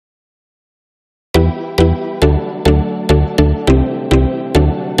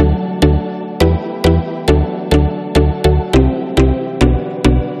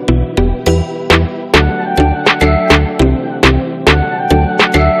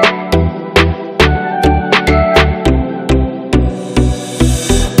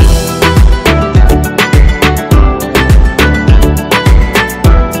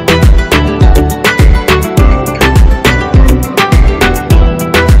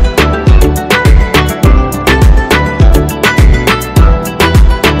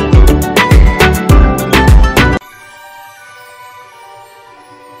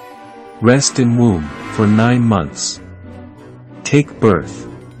Rest in womb for 9 months. Take birth.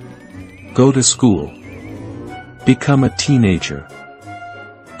 Go to school. Become a teenager.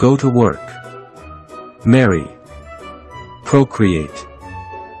 Go to work. Marry. Procreate.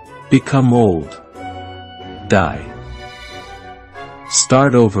 Become old. Die.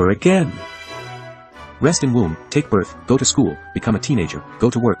 Start over again. Rest in womb, take birth, go to school, become a teenager, go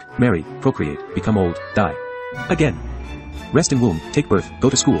to work, marry, procreate, become old, die. Again. Rest in womb, take birth, go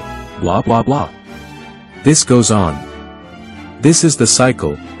to school, blah blah blah. This goes on. This is the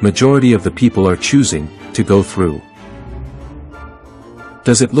cycle majority of the people are choosing to go through.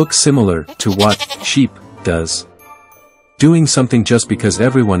 Does it look similar to what sheep does? Doing something just because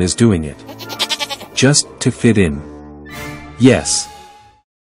everyone is doing it. Just to fit in. Yes.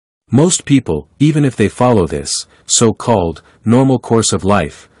 Most people, even if they follow this so-called normal course of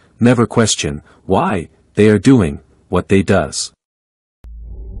life, never question why they are doing what they does.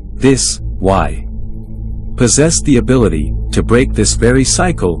 This why possess the ability to break this very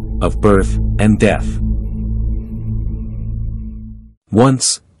cycle of birth and death.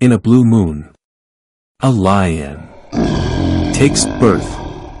 Once, in a blue moon, a lion takes birth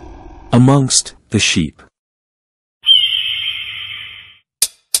amongst the sheep.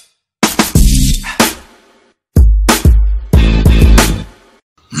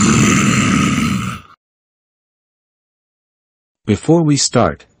 Before we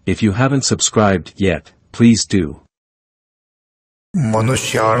start, if you haven't subscribed yet, please do.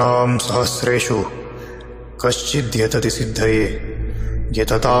 Manushyanam sahasreshu kaschidhyatati siddhaye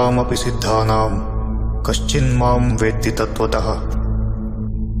yatataamapi siddhanam kaschinmam vetti tattvataha.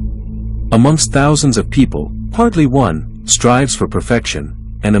 Amongst thousands of people, hardly one strives for perfection,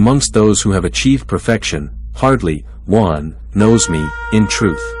 and amongst those who have achieved perfection, hardly one knows me in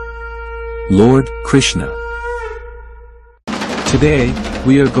truth. Lord Krishna. Today,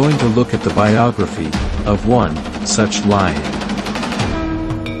 we are going to look at the biography of one such lion.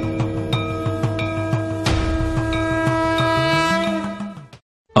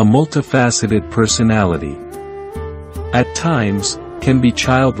 A multifaceted personality. At times, can be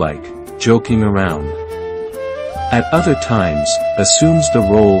childlike, joking around. At other times, assumes the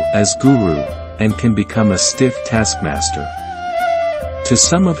role as guru, and can become a stiff taskmaster. To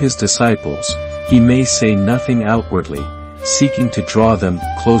some of his disciples, he may say nothing outwardly, seeking to draw them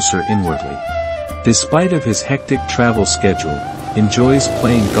closer inwardly. Despite of his hectic travel schedule, enjoys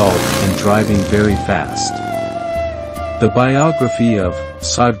playing golf and driving very fast. The biography of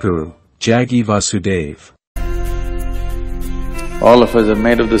Sadhguru, Jaggi Vasudev. All of us are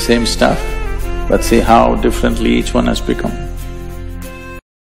made of the same stuff, but see how differently each one has become.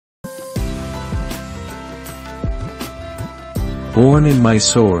 Born in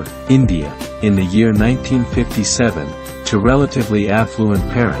Mysore, India, in the year 1957, to relatively affluent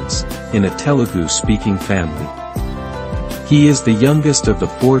parents, in a Telugu-speaking family. He is the youngest of the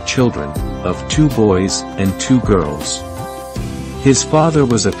 4 children, of 2 boys and 2 girls. His father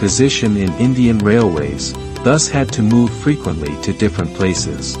was a physician in Indian Railways, thus had to move frequently to different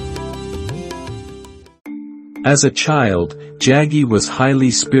places. As a child, Jaggi was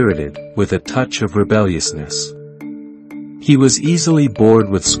highly spirited, with a touch of rebelliousness. He was easily bored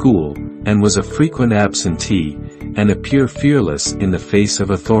with school, and was a frequent absentee, and appear fearless in the face of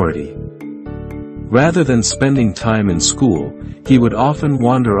authority. Rather than spending time in school, he would often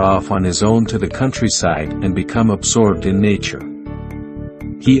wander off on his own to the countryside and become absorbed in nature.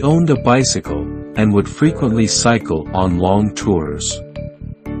 He owned a bicycle, and would frequently cycle on long tours.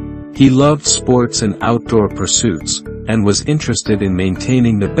 He loved sports and outdoor pursuits, and was interested in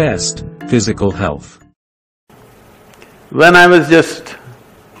maintaining the best physical health. When I was just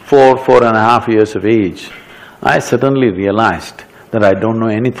 4.5 years of age, I suddenly realized that I don't know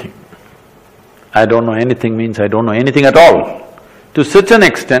anything. I don't know anything means I don't know anything at all. To such an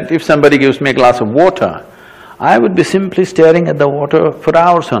extent, if somebody gives me a glass of water, I would be simply staring at the water for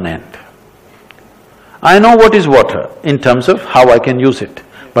hours on end. I know what is water in terms of how I can use it,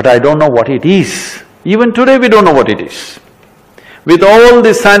 but I don't know what it is. Even today we don't know what it is. With all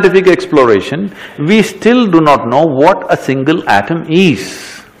this scientific exploration, we still do not know what a single atom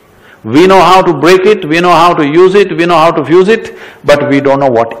is. We know how to break it, we know how to use it, we know how to fuse it, but we don't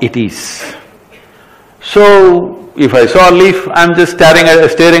know what it is. So, if I saw a leaf, I'm just staring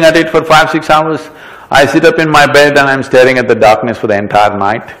at it for 5-6 hours. I sit up in my bed and I'm staring at the darkness for the entire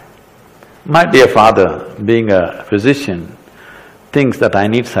night. My dear father, being a physician, thinks that I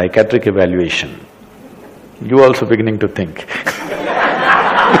need psychiatric evaluation. You also beginning to think.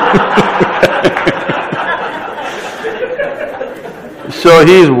 So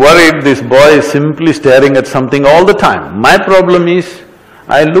he is worried this boy is simply staring at something all the time. My problem is,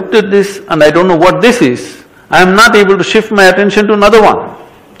 I looked at this and I don't know what this is. I am not able to shift my attention to another one.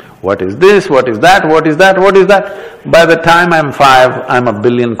 What is this? What is that? What is that? What is that? By the time I'm 5, I'm a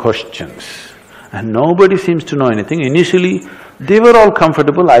billion questions. And nobody seems to know anything. Initially, they were all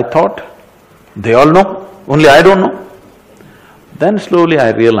comfortable, I thought. They all know, only I don't know. Then slowly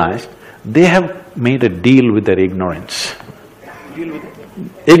I realized, they have made a deal with their ignorance.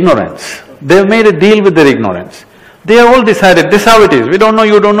 Ignorance. They've made a deal with their ignorance. They have all decided, this is how it is, we don't know,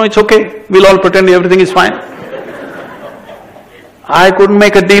 you don't know, it's okay, we'll all pretend everything is fine. I couldn't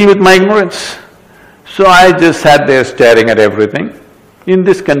make a deal with my ignorance. So I just sat there staring at everything. In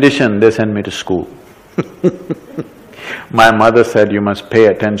this condition, they sent me to school. My mother said, you must pay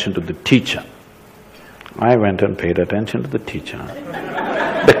attention to the teacher. I went and paid attention to the teacher.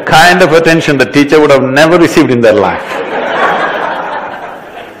 The kind of attention the teacher would have never received in their life.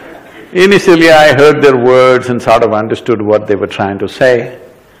 Initially, I heard their words and sort of understood what they were trying to say.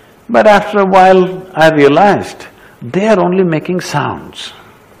 But after a while, I realized they are only making sounds.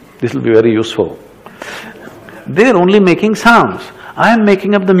 This will be very useful. They're only making sounds. I am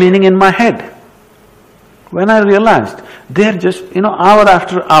making up the meaning in my head. When I realized, they're just, hour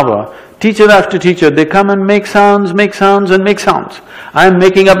after hour, teacher after teacher, they come and make sounds and make sounds. I am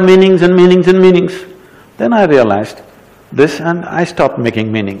making up meanings and meanings and meanings. Then I realized this and I stopped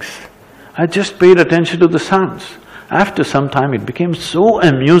making meanings. I just paid attention to the sounds. After some time, it became so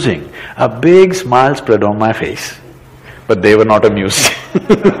amusing, a big smile spread on my face. But they were not amused.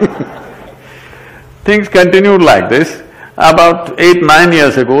 Things continued like this. About 8, 9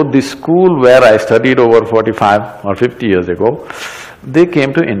 years ago, the school where I studied over 45 or 50 years ago, they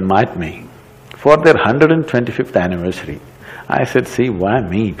came to invite me for their 125th anniversary. I said, see, why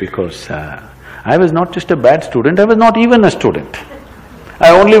me? Because I was not just a bad student, I was not even a student. I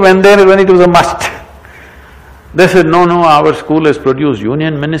only went there when it was a must. They said, no, our school has produced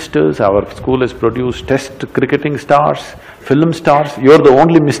union ministers, our school has produced test cricketing stars, film stars, you're the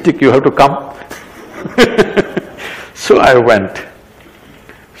only mystic, you have to come. So I went.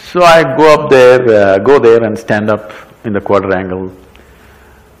 So I go there and stand up in the quadrangle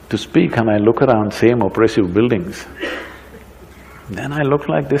to speak, and I look around, same oppressive buildings. Then I look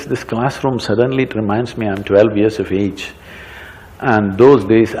like this classroom, suddenly it reminds me I'm 12 years of age. And those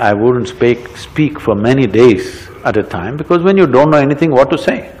days I wouldn't speak for many days at a time, because when you don't know anything, what to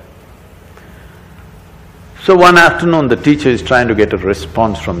say? So one afternoon, the teacher is trying to get a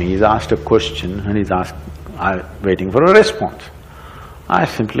response from me. He's asked a question and he's waiting for a response. I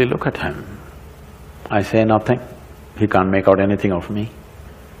simply look at him. I say nothing. He can't make out anything of me.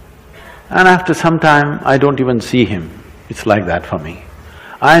 And after some time, I don't even see him. It's like that for me.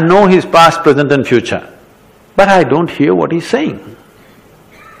 I know his past, present and future, but I don't hear what he's saying.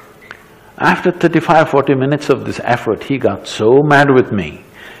 After 35–40 minutes of this effort, he got so mad with me.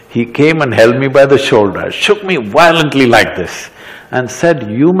 He came and held me by the shoulder, shook me violently like this and said,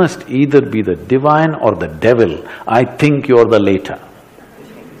 you must either be the divine or the devil. I think you're the later.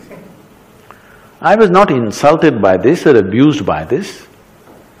 I was not insulted by this or abused by this.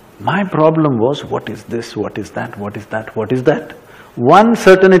 My problem was, what is this, what is that, what is that, what is that? One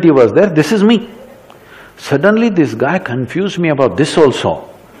certainty was there, this is me. Suddenly this guy confused me about this also.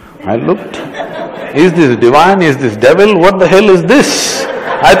 I looked, is this divine, is this devil, what the hell is this?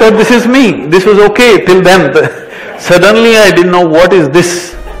 I thought this is me, this was okay till then. Suddenly I didn't know what is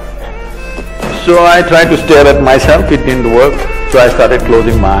this. So I tried to stare at myself, it didn't work, so I started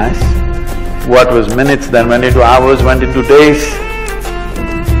closing my eyes. What was minutes then went into hours, went into days,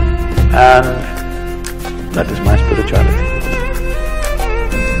 and that is my spirituality.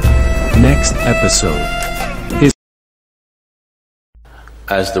 Next episode.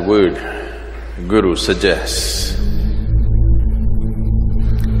 As the word Guru suggests,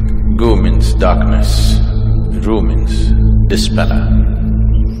 Gu means darkness, Ru means dispeller.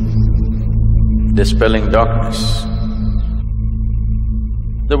 Dispelling darkness.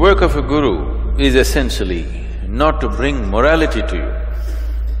 The work of a guru is essentially not to bring morality to you,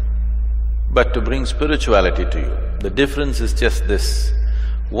 but to bring spirituality to you. The difference is just this: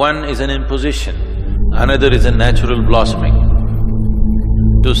 one is an imposition, another is a natural blossoming.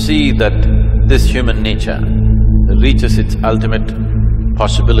 To see that this human nature reaches its ultimate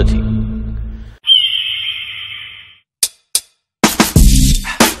possibility.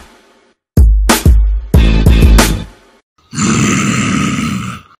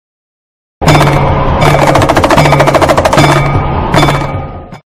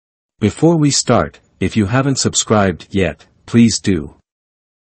 Before we start, if you haven't subscribed yet, please do.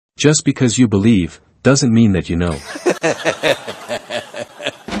 Just because you believe doesn't mean that you know.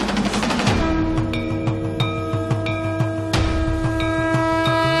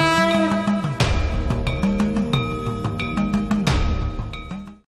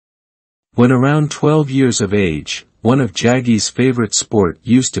 When around 12 years of age, one of Jaggi's favorite sport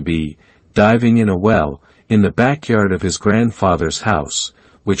used to be diving in a well in the backyard of his grandfather's house,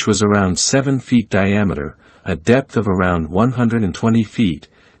 which was around 7 feet diameter, a depth of around 120 feet,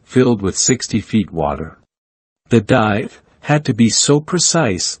 filled with 60 feet water. The dive had to be so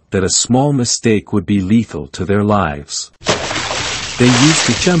precise that a small mistake would be lethal to their lives. They used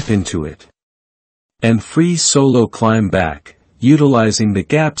to jump into it and free solo climb back, utilizing the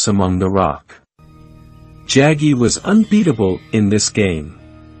gaps among the rock. Jaggi was unbeatable in this game.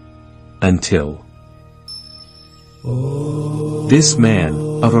 Until this man,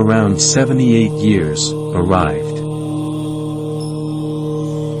 of around 78 years, arrived.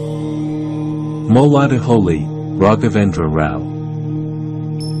 Moladiholi, Raghavendra Rao.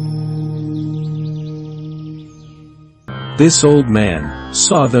 This old man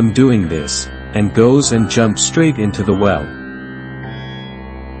saw them doing this, and goes and jumps straight into the well.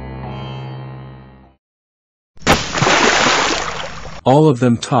 All of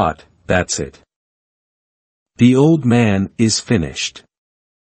them taught, that's it. The old man is finished.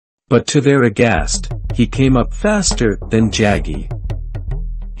 But to their aghast, he came up faster than Jaggi.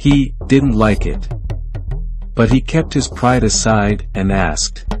 He didn't like it. But he kept his pride aside and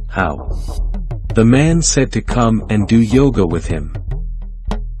asked, how? The man said to come and do yoga with him.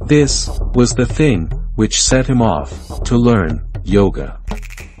 This was the thing which set him off to learn yoga.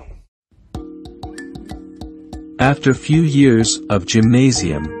 After few years of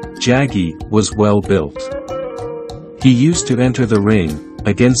gymnasium, Jaggi was well built. He used to enter the ring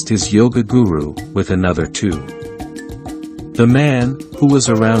against his yoga guru with another two. The man, who was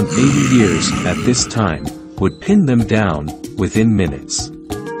around 80 years at this time, would pin them down within minutes.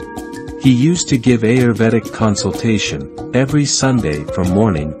 He used to give Ayurvedic consultation every Sunday from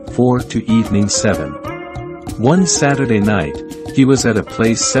morning 4 to evening 7. One Saturday night, he was at a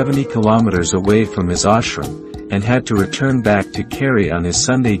place 70 kilometers away from his ashram, and had to return back to carry on his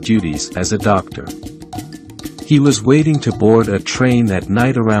Sunday duties as a doctor. He was waiting to board a train at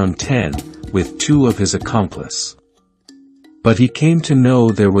night around 10, with two of his accomplices. But he came to know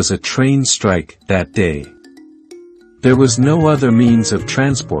there was a train strike that day. There was no other means of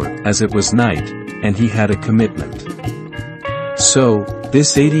transport as it was night, and he had a commitment. So,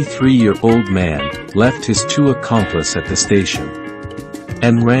 this 83-year-old man left his two accomplices at the station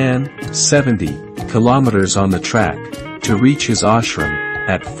and ran 70 kilometers on the track to reach his ashram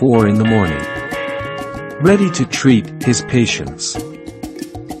at 4 in the morning, ready to treat his patients.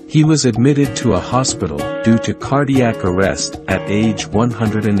 He was admitted to a hospital due to cardiac arrest at age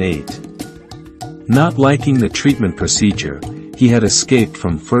 108. Not liking the treatment procedure, he had escaped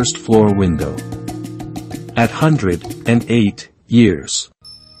from first floor window. At 108 years,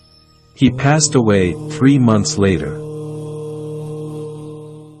 he passed away 3 months later.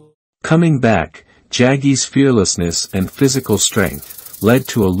 Coming back, Jaggi's fearlessness and physical strength led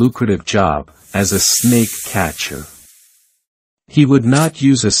to a lucrative job as a snake catcher. He would not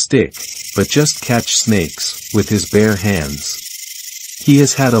use a stick, but just catch snakes with his bare hands. He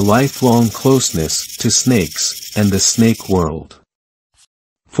has had a lifelong closeness to snakes and the snake world.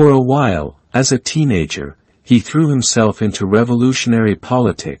 For a while, as a teenager, he threw himself into revolutionary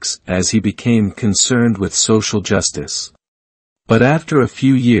politics as he became concerned with social justice. But after a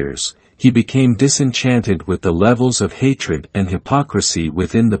few years, he became disenchanted with the levels of hatred and hypocrisy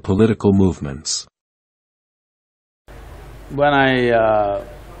within the political movements. When I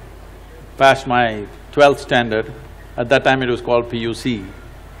passed my 12th standard, at that time it was called PUC.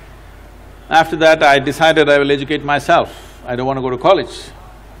 After that I decided I will educate myself. I don't want to go to college.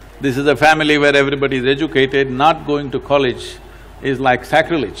 This is a family where everybody is educated. Not going to college is like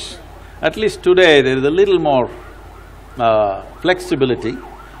sacrilege. At least today there is a little more flexibility.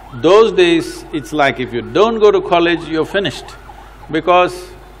 Those days, it's like if you don't go to college, you're finished. Because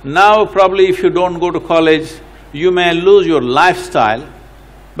now probably if you don't go to college, you may lose your lifestyle,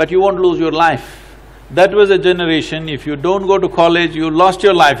 but you won't lose your life. That was a generation, if you don't go to college, you lost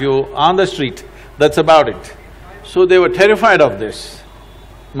your life, you're on the street, that's about it. So they were terrified of this.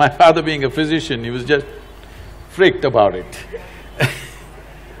 My father being a physician, he was just freaked about it.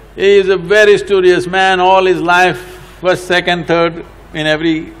 He is a very studious man, all his life, first, second, third, in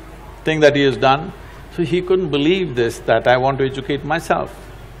everything that he has done. So he couldn't believe this, that I want to educate myself.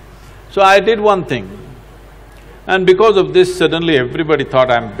 So I did one thing. And because of this, suddenly everybody thought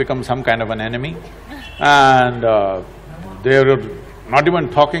I'm become some kind of an enemy. And they were not even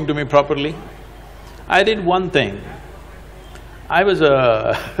talking to me properly. I did one thing. I was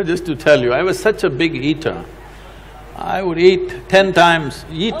just to tell you, I was such a big eater. I would eat 10 times,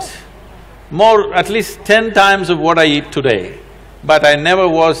 more, at least 10 times of what I eat today. But I never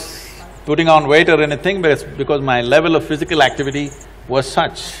was putting on weight or anything, but it's because my level of physical activity was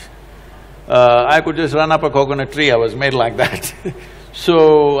such. I could just run up a coconut tree, I was made like that.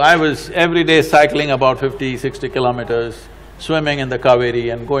 So I was every day cycling about 50, 60 kilometers, swimming in the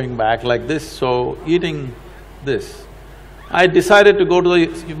Kaveri and going back like this, so eating this. I decided to go to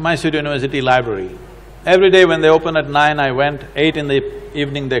the Mysore University library. Every day when they open at 9, I went, 8 in the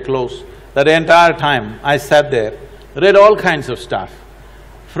evening they close. That entire time I sat there, read all kinds of stuff.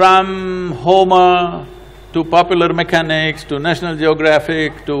 From Homer to popular mechanics, to National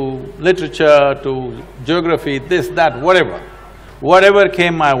Geographic, to literature, to geography, this, that, whatever. Whatever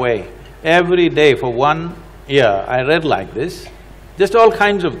came my way, every day for 1 year I read like this, just all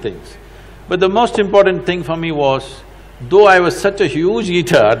kinds of things. But the most important thing for me was, though I was such a huge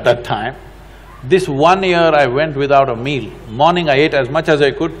eater at that time, this 1 year I went without a meal. Morning I ate as much as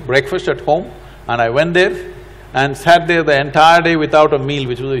I could, breakfast at home, and I went there and sat there the entire day without a meal,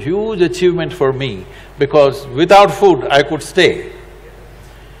 which was a huge achievement for me, because without food I could stay.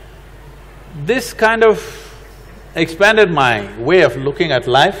 This kind of expanded my way of looking at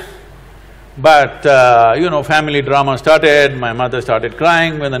life, but family drama started, my mother started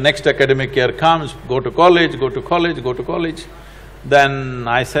crying. When the next academic year comes, go to college, go to college, go to college. Then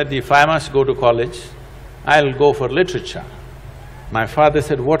I said, if I must go to college, I'll go for literature. My father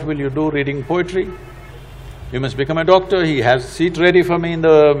said, what will you do reading poetry? You must become a doctor. He has seat ready for me in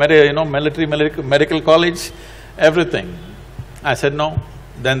the medical college, everything. I said no.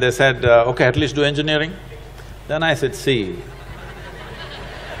 Then they said, okay, at least do engineering. Then I said, see,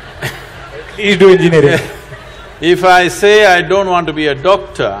 please do engineering. If I say I don't want to be a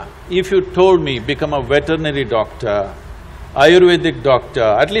doctor, if you told me become a veterinary doctor, Ayurvedic doctor,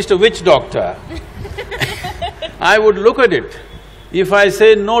 at least a witch doctor, I would look at it. If I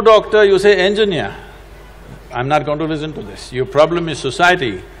say no doctor, you say engineer, I'm not going to listen to this. Your problem is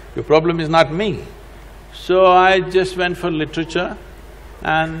society, your problem is not me. So I just went for literature,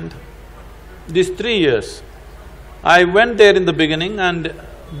 and these 3 years, I went there in the beginning and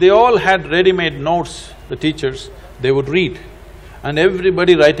they all had ready-made notes, the teachers, they would read. And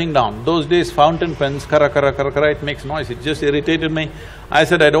everybody writing down. Those days fountain pens, kara kara kara kara, it makes noise, it just irritated me. I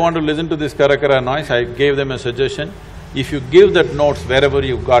said, I don't want to listen to this kara kara noise. I gave them a suggestion. If you give that notes wherever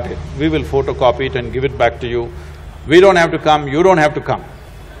you got it, we will photocopy it and give it back to you. We don't have to come, you don't have to come.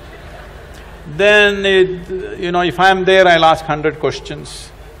 Then if I'm there, I'll ask 100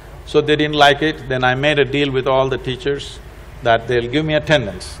 questions. So they didn't like it, then I made a deal with all the teachers that they'll give me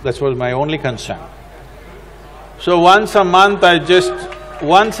attendance. That was my only concern. So once a month I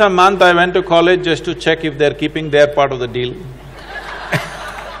went to college just to check if they're keeping their part of the deal.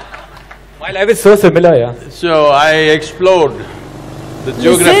 My life is so similar, yeah. So I explored the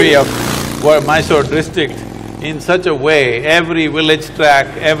geography of Mysore district in such a way, every village track,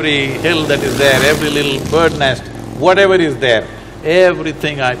 every hill that is there, every little bird nest, whatever is there,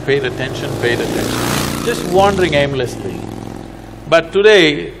 everything I paid attention, just wandering aimlessly. But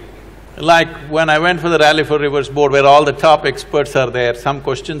today, like when I went for the Rally for Rivers board where all the top experts are there, some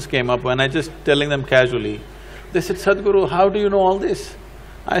questions came up when I just telling them casually, they said, Sadhguru, how do you know all this?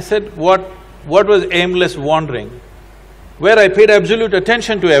 I said, what was aimless wandering? Where I paid absolute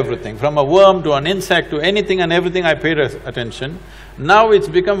attention to everything, from a worm to an insect to anything and everything I paid attention. Now it's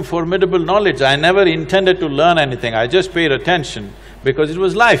become formidable knowledge. I never intended to learn anything, I just paid attention because it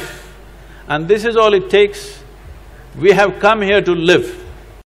was life. And this is all it takes. We have come here to live.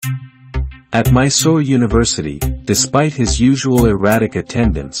 At Mysore University, despite his usual erratic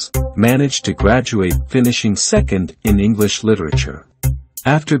attendance, managed to graduate finishing second in English literature.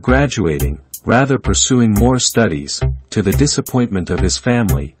 After graduating, rather pursuing more studies, to the disappointment of his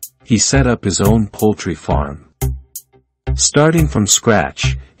family, he set up his own poultry farm. Starting from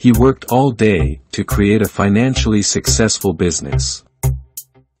scratch, he worked all day to create a financially successful business.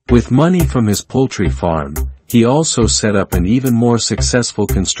 With money from his poultry farm, he also set up an even more successful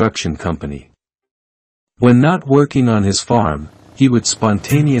construction company. When not working on his farm, he would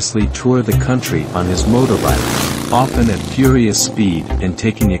spontaneously tour the country on his motorbike, often at furious speed and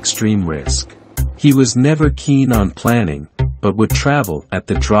taking extreme risk. He was never keen on planning, but would travel at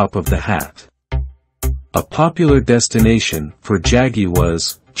the drop of the hat. A popular destination for Jaggi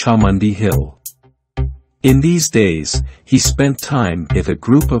was Chamandi Hill. In these days, he spent time with a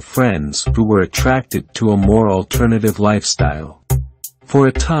group of friends who were attracted to a more alternative lifestyle. For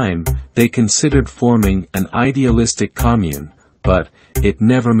a time, they considered forming an idealistic commune, but it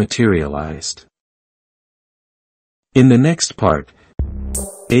never materialized. In the next part,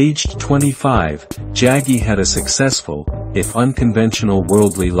 aged 25, Jaggi had a successful, if unconventional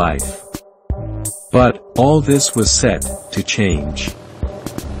worldly life. But all this was set to change.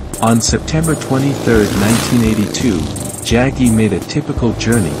 On September 23, 1982, Jaggi made a typical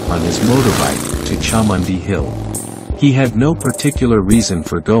journey on his motorbike to Chamundi Hill. He had no particular reason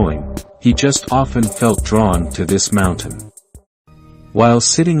for going, he just often felt drawn to this mountain. While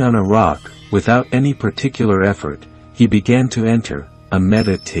sitting on a rock, without any particular effort, he began to enter a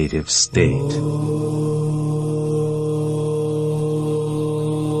meditative state.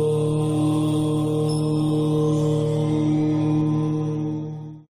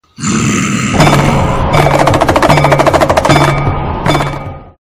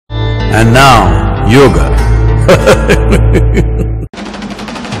 And now, yoga.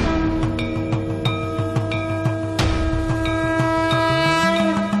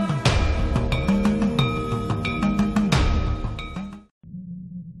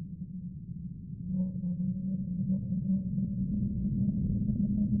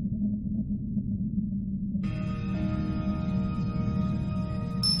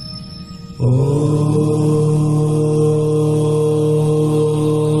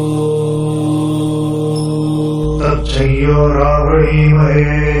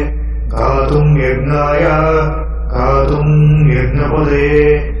 तच्छय्योरावृणीमहे गातुं यज्ञाय गातुं यज्ञपदे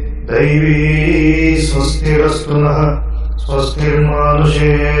दैवी स्वस्तिरस्तु नः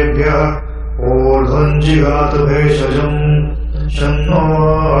स्वस्तिर्मानुषेभ्यः ऊर्ध्वं जिगातु भेषजम् शन्नो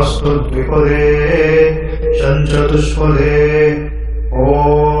अस्तु द्विपदे शञ्चतुष्पदे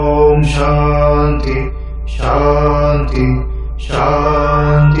ॐ शान्ति शान्ति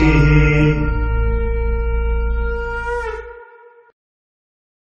शान्तिः।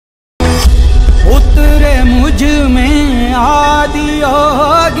 उतरे मुझ में आदि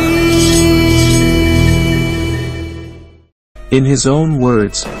योगी। In his own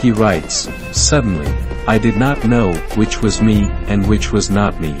words, he writes, "Suddenly, I did not know which was me and which was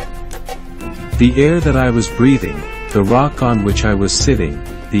not me. The air that I was breathing, the rock on which I was sitting,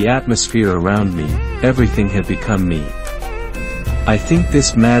 the atmosphere around me, everything had become me. I think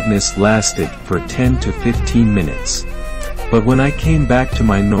this madness lasted for 10 to 15 minutes. But when I came back to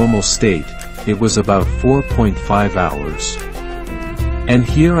my normal state, it was about 4.5 hours. And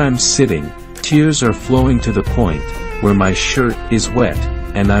here I'm sitting, tears are flowing to the point where my shirt is wet,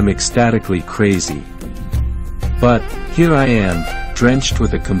 and I'm ecstatically crazy. But, here I am, drenched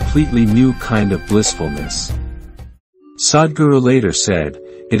with a completely new kind of blissfulness." Sadhguru later said,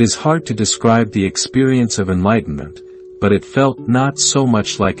 "It is hard to describe the experience of enlightenment, but it felt not so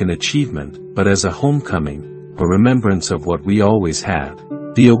much like an achievement, but as a homecoming, a remembrance of what we always had.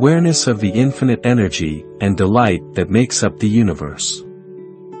 The awareness of the infinite energy and delight that makes up the universe."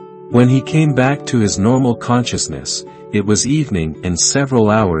 When he came back to his normal consciousness, it was evening and several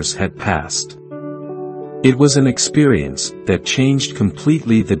hours had passed. It was an experience that changed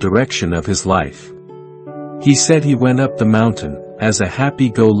completely the direction of his life. He said he went up the mountain as a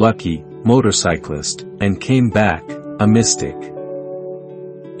happy-go-lucky motorcyclist and came back a mystic.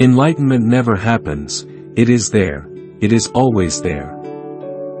 Enlightenment never happens, it is there, it is always there.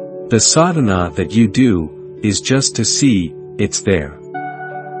 The sadhana that you do is just to see it's there.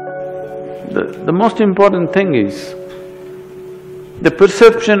 The most important thing is, the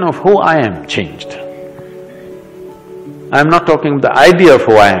perception of who I am changed. I'm not talking the idea of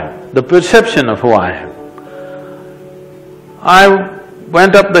who I am, the perception of who I am. I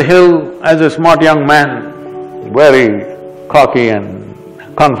went up the hill as a smart young man, very cocky and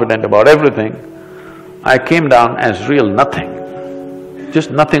confident about everything. I came down as real nothing.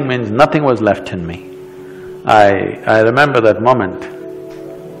 Just nothing means nothing was left in me. I remember that moment.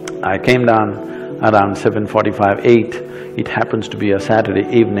 I came down around 7:45, 8. It happens to be a Saturday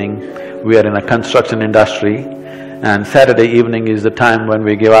evening. We are in a construction industry, and Saturday evening is the time when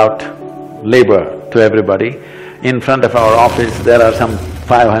we give out labor to everybody. In front of our office, there are some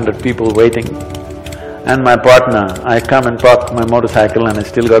 500 people waiting. And my partner, I come and park my motorcycle and I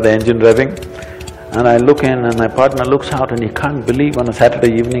still got the engine revving. And I look in and my partner looks out and he can't believe on a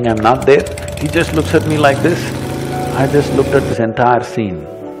Saturday evening I'm not there. He just looks at me like this. I just looked at this entire scene.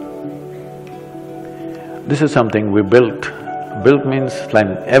 This is something we built. Built means like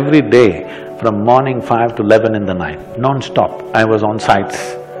every day from morning 5 to 11 in the night, non-stop. I was on sites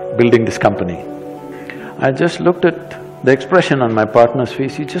building this company. I just looked at the expression on my partner's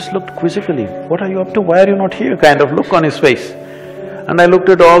face, he just looked quizzically, "What are you up to? Why are you not here?" kind of look on his face. And I looked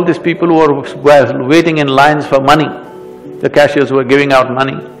at all these people who were waiting in lines for money, the cashiers who were giving out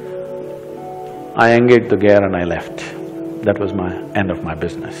money. I engaged the gear and I left. That was my end of my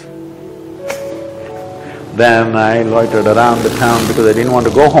business. Then I loitered around the town because I didn't want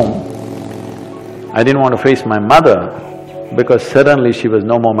to go home. I didn't want to face my mother because suddenly she was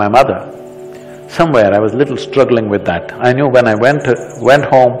no more my mother. somewhere I was little struggling with that. I knew when I went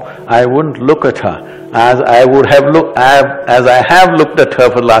home, I wouldn't look at her as I have looked at her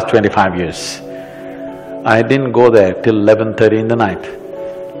for the last 25 years. I didn't go there till 11:30 in the night.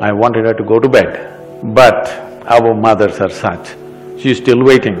 I wanted her to go to bed, but our mothers are such, she's still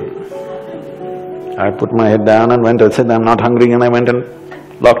waiting. I put my head down and went and said, I'm not hungry, and I went and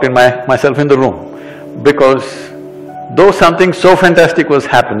locked in myself in the room. Because though something so fantastic was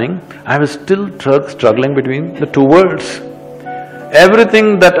happening, I was still struggling between the two worlds.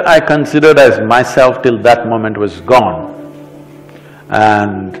 Everything that I considered as myself till that moment was gone.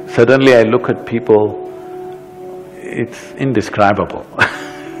 And suddenly I look at people, it's indescribable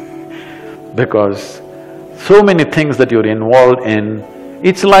because so many things that you're involved in,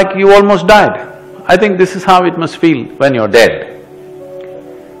 it's like you almost died. I think this is how it must feel when you're dead.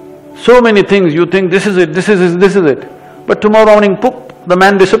 So many things you think, this is it, this is it, but tomorrow morning, poof, the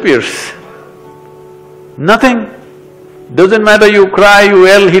man disappears. Nothing. Doesn't matter, you cry, you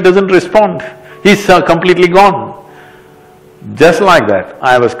yell, he doesn't respond. He's completely gone. Just like that,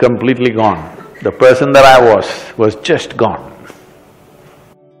 I was completely gone. The person that I was just gone.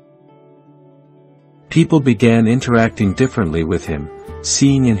 People began interacting differently with him,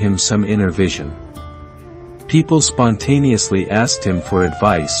 seeing in him some inner vision. People spontaneously asked him for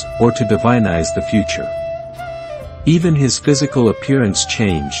advice or to divinize the future. Even his physical appearance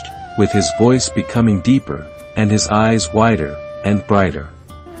changed, with his voice becoming deeper and his eyes wider and brighter.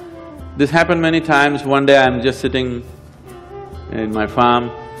 This happened many times. One day I'm just sitting in my farm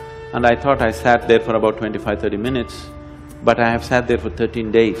and I thought I sat there for about 25–30 minutes, but I have sat there for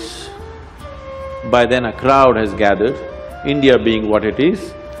 13 days. By then a crowd has gathered, India being what it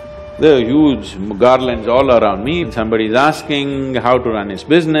is, there are huge garlands all around me. Somebody is asking how to run his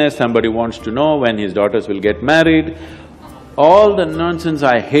business, somebody wants to know when his daughters will get married. All the nonsense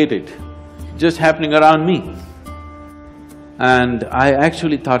I hated just happening around me. And I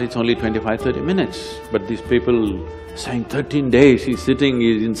actually thought it's only 25–30 minutes, but these people saying 13 days, he's sitting,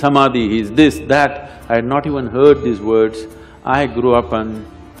 he's in samadhi, he's this, that. I had not even heard these words. I grew up on,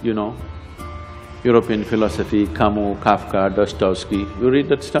 European philosophy, Camus, Kafka, Dostoevsky. You read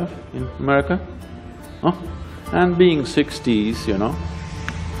that stuff in America? Huh? And being 60s,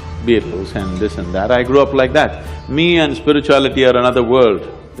 Beatles and this and that, I grew up like that. Me and spirituality are another world.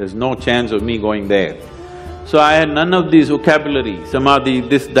 There's no chance of me going there. So I had none of these vocabulary, samadhi,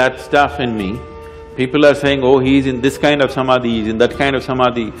 this, that stuff in me. People are saying, oh, he's in this kind of samadhi, he's in that kind of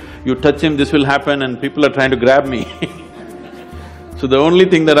samadhi. You touch him, this will happen, and people are trying to grab me So the only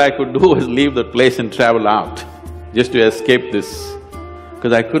thing that I could do was leave that place and travel out, just to escape this,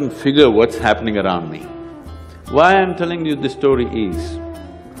 because I couldn't figure what's happening around me. Why I'm telling you this story is,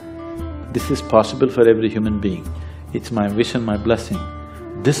 this is possible for every human being. It's my wish and my blessing.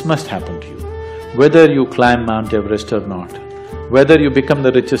 This must happen to you. Whether you climb Mount Everest or not, whether you become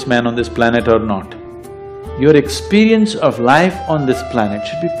the richest man on this planet or not, your experience of life on this planet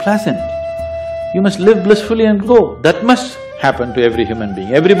should be pleasant. You must live blissfully and go. That must happen to every human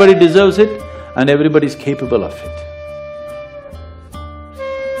being. Everybody deserves it and everybody is capable of it.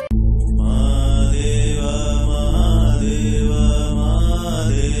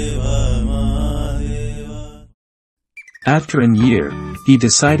 After a year, he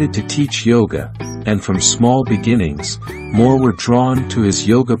decided to teach yoga, and from small beginnings, more were drawn to his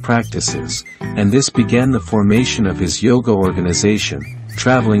yoga practices, and this began the formation of his yoga organization,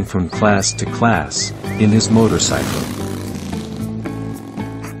 traveling from class to class, in his motorcycle.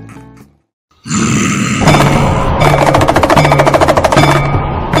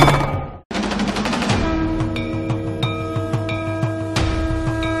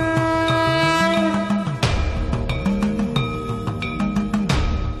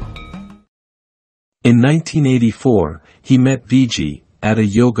 In 1984, he met Viji at a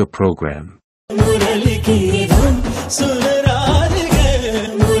yoga program.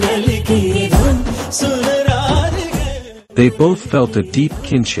 They both felt a deep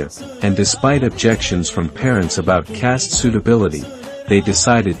kinship, and despite objections from parents about caste suitability, they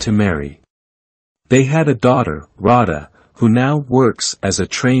decided to marry. They had a daughter, Radha, who now works as a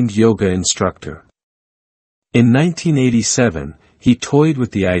trained yoga instructor. In 1987, he toyed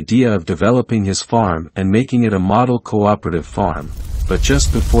with the idea of developing his farm and making it a model cooperative farm, but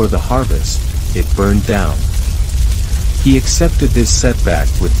just before the harvest, it burned down. He accepted this setback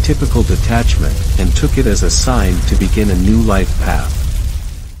with typical detachment and took it as a sign to begin a new life path.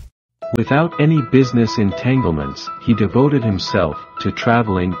 Without any business entanglements, he devoted himself to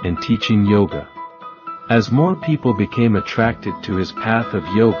traveling and teaching yoga. As more people became attracted to his path of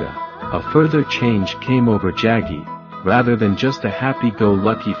yoga, a further change came over Jaggi. Rather than just a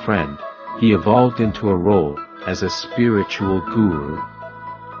happy-go-lucky friend, he evolved into a role as a spiritual guru.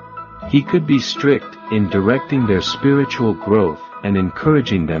 He could be strict in directing their spiritual growth and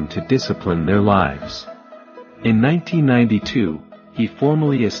encouraging them to discipline their lives. In 1992, he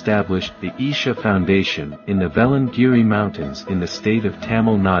formally established the Isha Foundation in the Velangiri Mountains in the state of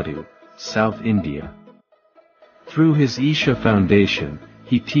Tamil Nadu, South India. Through his Isha Foundation,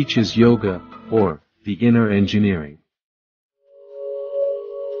 he teaches yoga, or the inner engineering.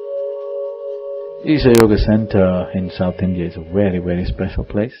 Isha Yoga Center in South India is a very, very special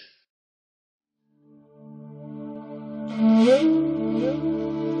place.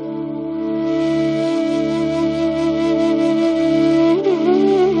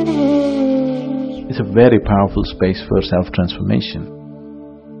 It's a very powerful space for self-transformation.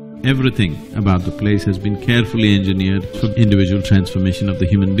 Everything about the place has been carefully engineered for individual transformation of the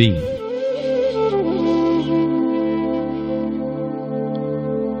human being.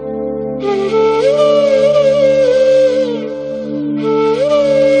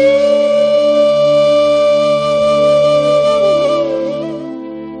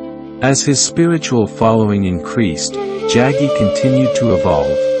 As his spiritual following increased, Jaggi continued to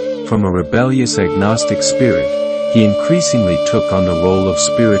evolve. From a rebellious agnostic spirit, he increasingly took on the role of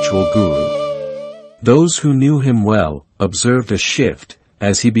spiritual guru. Those who knew him well observed a shift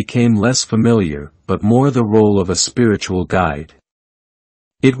as he became less familiar but more the role of a spiritual guide.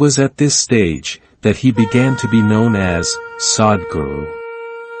 It was at this stage that he began to be known as Sadhguru.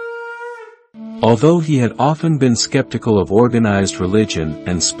 Although he had often been skeptical of organized religion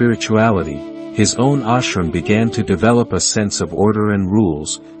and spirituality, his own ashram began to develop a sense of order and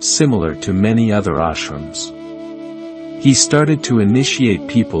rules, similar to many other ashrams. He started to initiate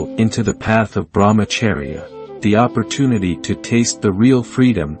people into the path of brahmacharya, the opportunity to taste the real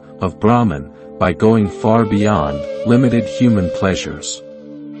freedom of Brahman by going far beyond limited human pleasures.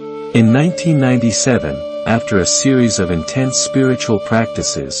 In 1997, after a series of intense spiritual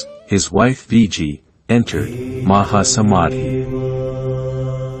practices, his wife Viji entered Mahasamadhi.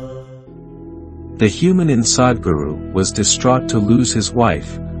 The human in Sadhguru was distraught to lose his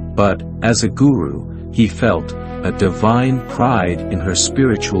wife, but, as a guru, he felt a divine pride in her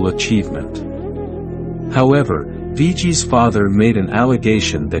spiritual achievement. However, Viji's father made an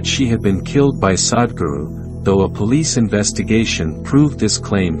allegation that she had been killed by Sadhguru, though a police investigation proved this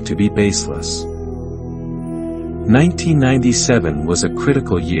claim to be baseless. 1997 was a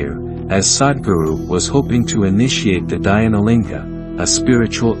critical year, as Sadhguru was hoping to initiate the Dhyanalinga, a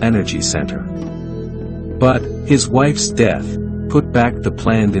spiritual energy center. But, his wife's death put back the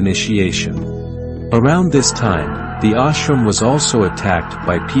planned initiation. Around this time, the ashram was also attacked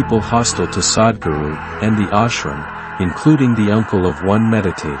by people hostile to Sadhguru and the ashram, including the uncle of one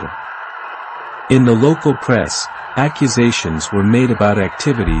meditator. In the local press, accusations were made about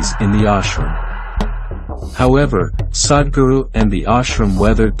activities in the ashram. However, Sadhguru and the ashram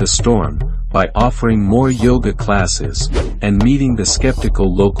weathered the storm by offering more yoga classes and meeting the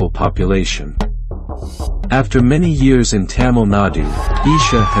skeptical local population. After many years in Tamil Nadu,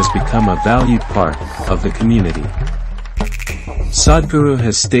 Isha has become a valued part of the community. Sadhguru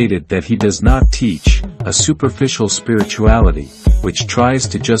has stated that he does not teach a superficial spirituality, which tries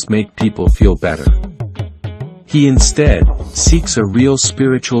to just make people feel better. He instead seeks a real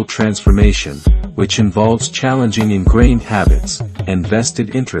spiritual transformation, which involves challenging ingrained habits and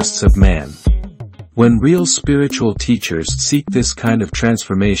vested interests of man. When real spiritual teachers seek this kind of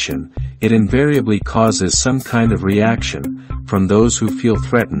transformation, it invariably causes some kind of reaction from those who feel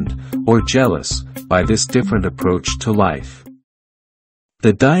threatened or jealous by this different approach to life.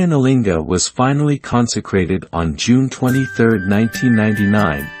 The Dhyanalinga was finally consecrated on June 23,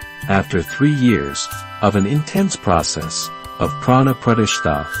 1999, after 3 years of an intense process of prana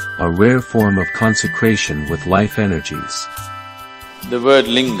pratishtha, a rare form of consecration with life energies. The word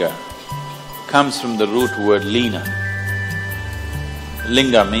linga comes from the root word lina.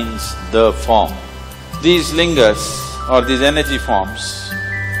 Linga means the form. These lingas, or these energy forms,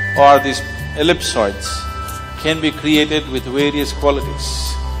 or these ellipsoids, can be created with various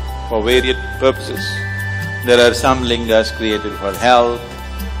qualities, for various purposes. There are some lingas created for health,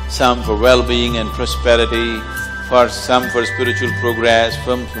 some for well-being and prosperity, some for spiritual progress,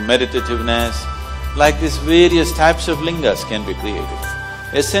 some for meditativeness. Like these various types of lingas can be created.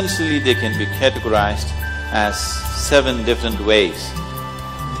 Essentially, they can be categorized as 7 different ways.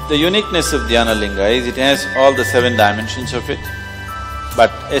 The uniqueness of Dhyanalinga is it has all the 7 dimensions of it,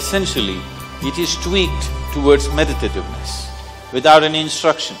 but essentially, it is tweaked towards meditativeness, without any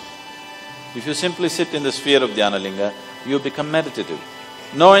instruction. If you simply sit in the sphere of Dhyanalinga, you become meditative.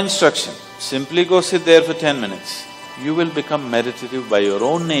 No instruction, simply go sit there for 10 minutes. You will become meditative by your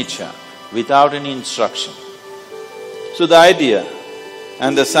own nature, without any instruction. So the idea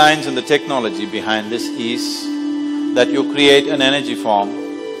and the science and the technology behind this is that you create an energy form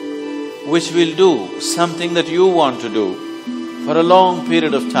which will do something that you want to do for a long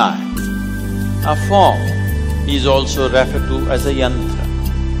period of time. A form is also referred to as a yantra.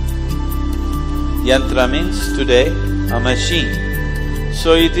 Yantra means today a machine.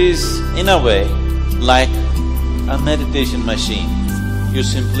 So it is in a way like a meditation machine. You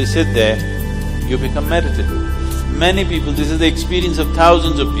simply sit there, you become meditative. Many people, this is the experience of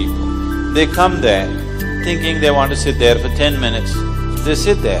thousands of people. They come there thinking they want to sit there for 10 minutes. They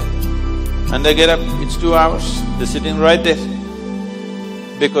sit there and they get up, it's 2 hours, they're sitting right there.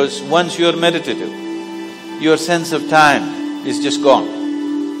 Because once you're meditative, your sense of time is just gone.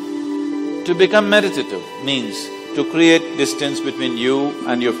 To become meditative means to create distance between you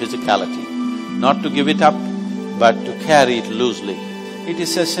and your physicality, not to give it up, but to carry it loosely. It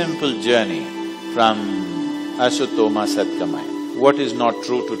is a simple journey from Ashuttoma Satgamaya, what is not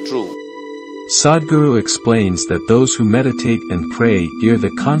true to true. Sadhguru explains that those who meditate and pray near the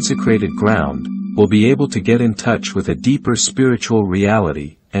consecrated ground will be able to get in touch with a deeper spiritual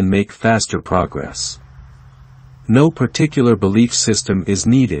reality and make faster progress. No particular belief system is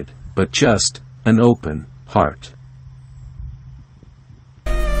needed, but just an open heart.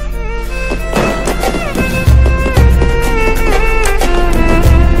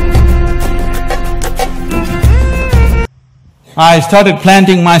 I started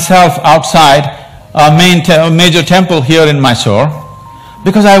planting myself outside a major temple here in Mysore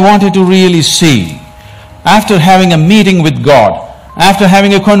because I wanted to really see, after having a meeting with God, after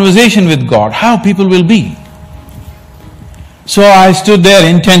having a conversation with God, how people will be. So I stood there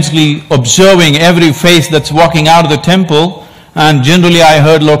intensely observing every face that's walking out of the temple, and generally I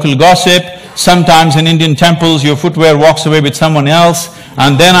heard local gossip. Sometimes in Indian temples your footwear walks away with someone else,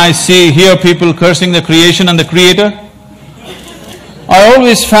 and then I hear people cursing the creation and the creator. I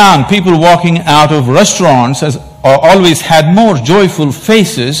always found people walking out of restaurants always had more joyful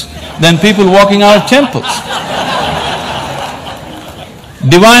faces than people walking out of temples.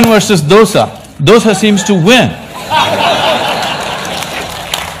 Divine versus dosa. Dosa seems to win.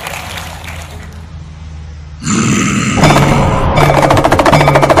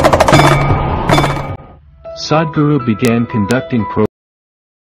 Sadhguru began conducting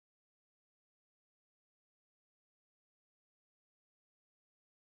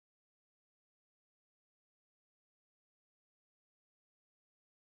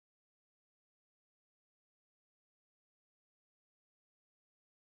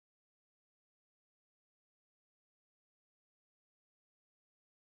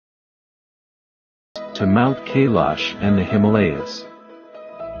to Mount Kailash and the Himalayas.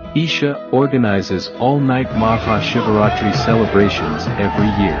 Isha organizes all-night Mahashivaratri celebrations every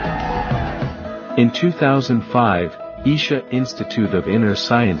year. In 2005, Isha Institute of Inner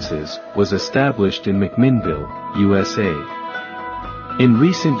Sciences was established in McMinnville, USA. In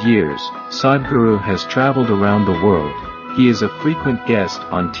recent years, Sadhguru has traveled around the world. He is a frequent guest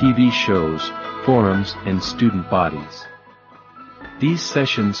on TV shows, forums, and student bodies. These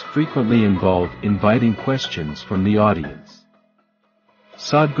sessions frequently involve inviting questions from the audience.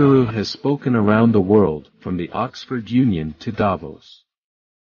 Sadhguru has spoken around the world, from the Oxford Union to Davos.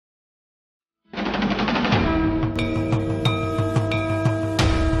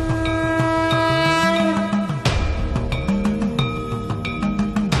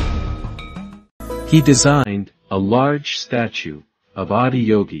 He designed a large statue of Adi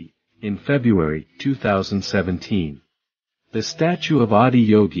Yogi in February 2017. The statue of Adi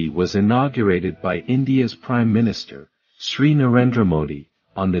Yogi was inaugurated by India's Prime Minister, Sri Narendra Modi,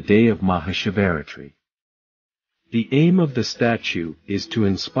 on the day of Mahashivaratri. The aim of the statue is to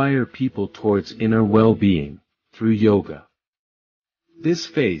inspire people towards inner well-being through yoga. This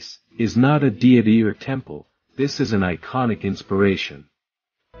face is not a deity or temple, this is an iconic inspiration.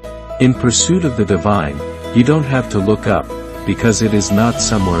 In pursuit of the divine, you don't have to look up, because it is not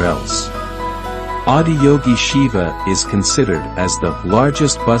somewhere else. Adi Yogi Shiva is considered as the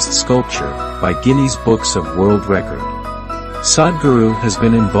largest bust sculpture by Guinness Books of World Record. Sadhguru has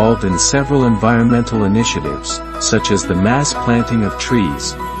been involved in several environmental initiatives, such as the mass planting of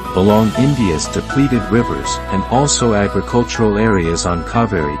trees along India's depleted rivers and also agricultural areas on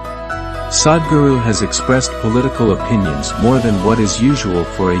Kaveri. Sadhguru has expressed political opinions more than what is usual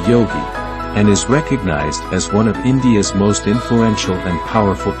for a yogi, and is recognized as one of India's most influential and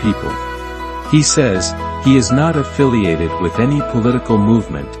powerful people. He says, he is not affiliated with any political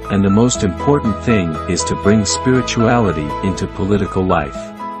movement, and the most important thing is to bring spirituality into political life.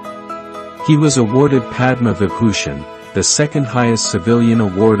 He was awarded Padma Vibhushan, the second highest civilian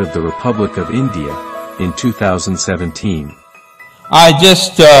award of the Republic of India, in 2017. I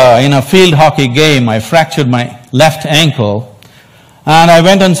just, in a field hockey game, I fractured my left ankle, and I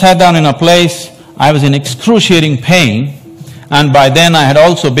went and sat down in a place. I was in excruciating pain, and by then I had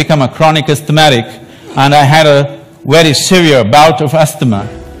also become a chronic asthmatic, and I had a very severe bout of asthma.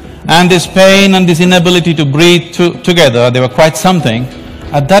 And this pain and this inability to breathe together, they were quite something.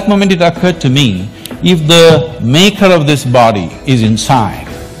 At that moment it occurred to me, if the maker of this body is inside,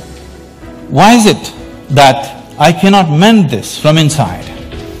 why is it that I cannot mend this from inside?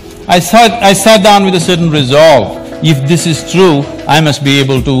 I sat down with a certain resolve. If this is true, I must be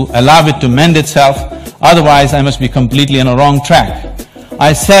able to allow it to mend itself, otherwise I must be completely on a wrong track.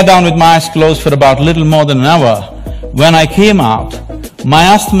 I sat down with my eyes closed for about little more than an hour. When I came out,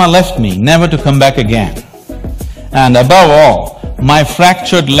 my asthma left me, never to come back again. And above all, my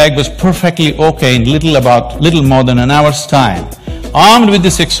fractured leg was perfectly okay in little more than an hour's time. Armed with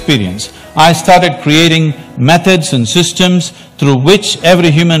this experience, I started creating methods and systems through which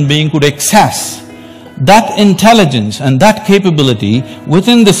every human being could access that intelligence and that capability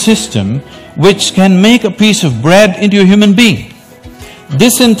within the system which can make a piece of bread into a human being.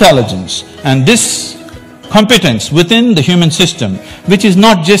 This intelligence and this competence within the human system, which is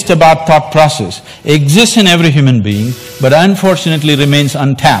not just about thought process, exists in every human being, but unfortunately remains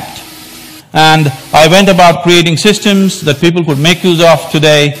untapped. And I went about creating systems that people could make use of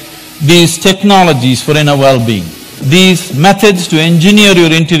today, these technologies for inner well-being, these methods to engineer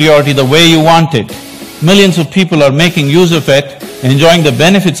your interiority the way you want it. Millions of people are making use of it, enjoying the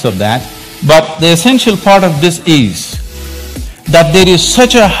benefits of that, but the essential part of this is that there is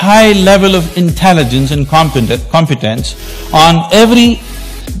such a high level of intelligence and competence on every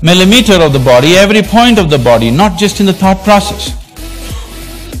millimeter of the body, every point of the body, not just in the thought process.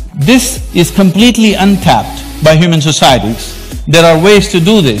 This is completely untapped by human societies. There are ways to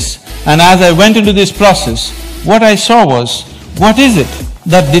do this, and as I went into this process, what I saw was, what is it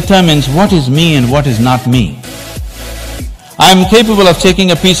that determines what is me and what is not me? I am capable of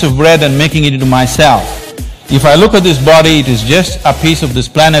taking a piece of bread and making it into myself. If I look at this body, it is just a piece of this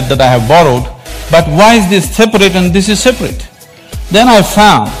planet that I have borrowed, but why is this separate and this is separate? Then I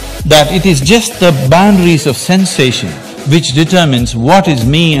found that it is just the boundaries of sensation which determines what is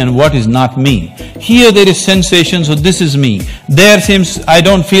me and what is not me. Here there is sensation, so this is me. There seems I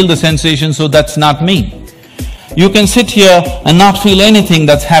don't feel the sensation, so that's not me. You can sit here and not feel anything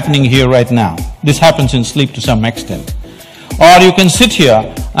that's happening here right now. This happens in sleep to some extent. Or you can sit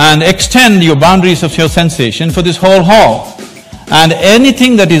here and extend your boundaries of your sensation for this whole hall. And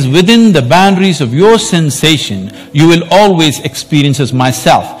anything that is within the boundaries of your sensation, you will always experience as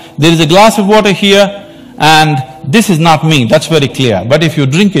myself. There is a glass of water here and this is not me, that's very clear. But if you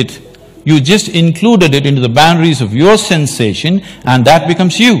drink it, you just included it into the boundaries of your sensation and that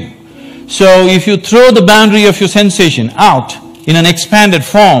becomes you. So if you throw the boundary of your sensation out in an expanded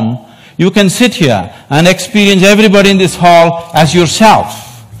form, you can sit here and experience everybody in this hall as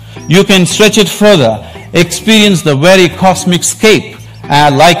yourself. You can stretch it further, experience the very cosmic scape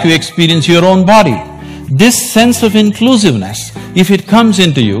like you experience your own body. This sense of inclusiveness, if it comes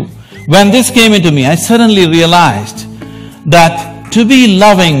into you, when this came into me, I suddenly realized that to be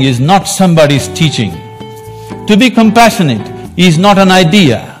loving is not somebody's teaching. To be compassionate is not an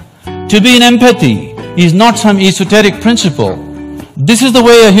idea. To be in empathy is not some esoteric principle. This is the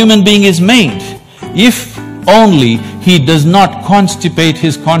way a human being is made, if only he does not constipate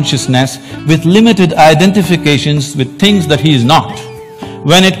his consciousness with limited identifications with things that he is not.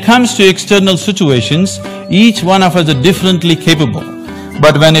 When it comes to external situations, each one of us is differently capable.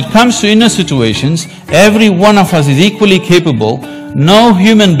 But when it comes to inner situations, every one of us is equally capable. No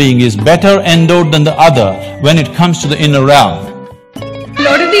human being is better endowed than the other when it comes to the inner realm. A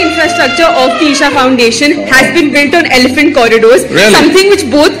lot of the infrastructure of the Isha Foundation has been built on elephant corridors, something which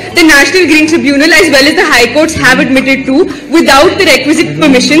both the National Green Tribunal as well as the High Courts have admitted to without the requisite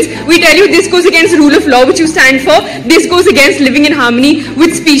permissions. We tell you this goes against rule of law which you stand for, this goes against living in harmony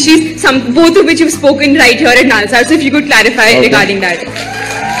with species, both of which you've spoken right here at Nalsar. So if you could clarify regarding that.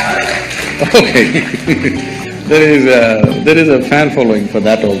 Okay. There is a fan following for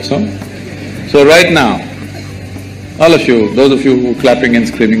that also. So right now, all of you, those of you who are clapping and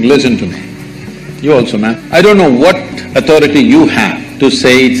screaming, listen to me. You also, man. I don't know what authority you have to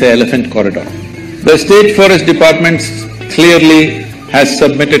say it's an elephant corridor. The State Forest Department clearly has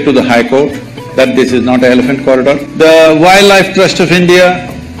submitted to the High Court that this is not an elephant corridor. The Wildlife Trust of India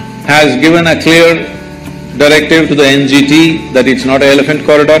has given a clear directive to the NGT that it's not an elephant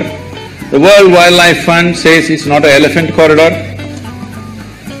corridor. The World Wildlife Fund says it's not an elephant corridor.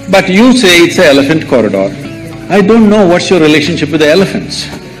 But you say it's an elephant corridor. I don't know what's your relationship with the elephants.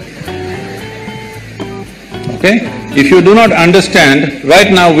 Okay? If you do not understand,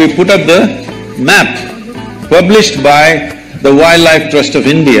 right now we put up the map published by the Wildlife Trust of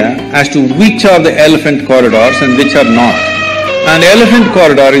India as to which are the elephant corridors and which are not. And elephant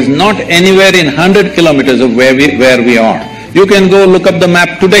corridor is not anywhere in 100 kilometers of where we are. You can go look up the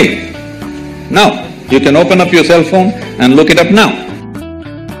map today. Now, you can open up your cell phone and look it up now.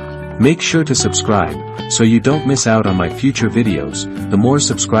 Make sure to subscribe, so you don't miss out on my future videos. The more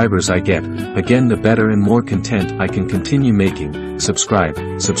subscribers I get, again the better and more content I can continue making.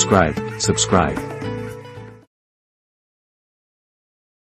 Subscribe, subscribe, subscribe.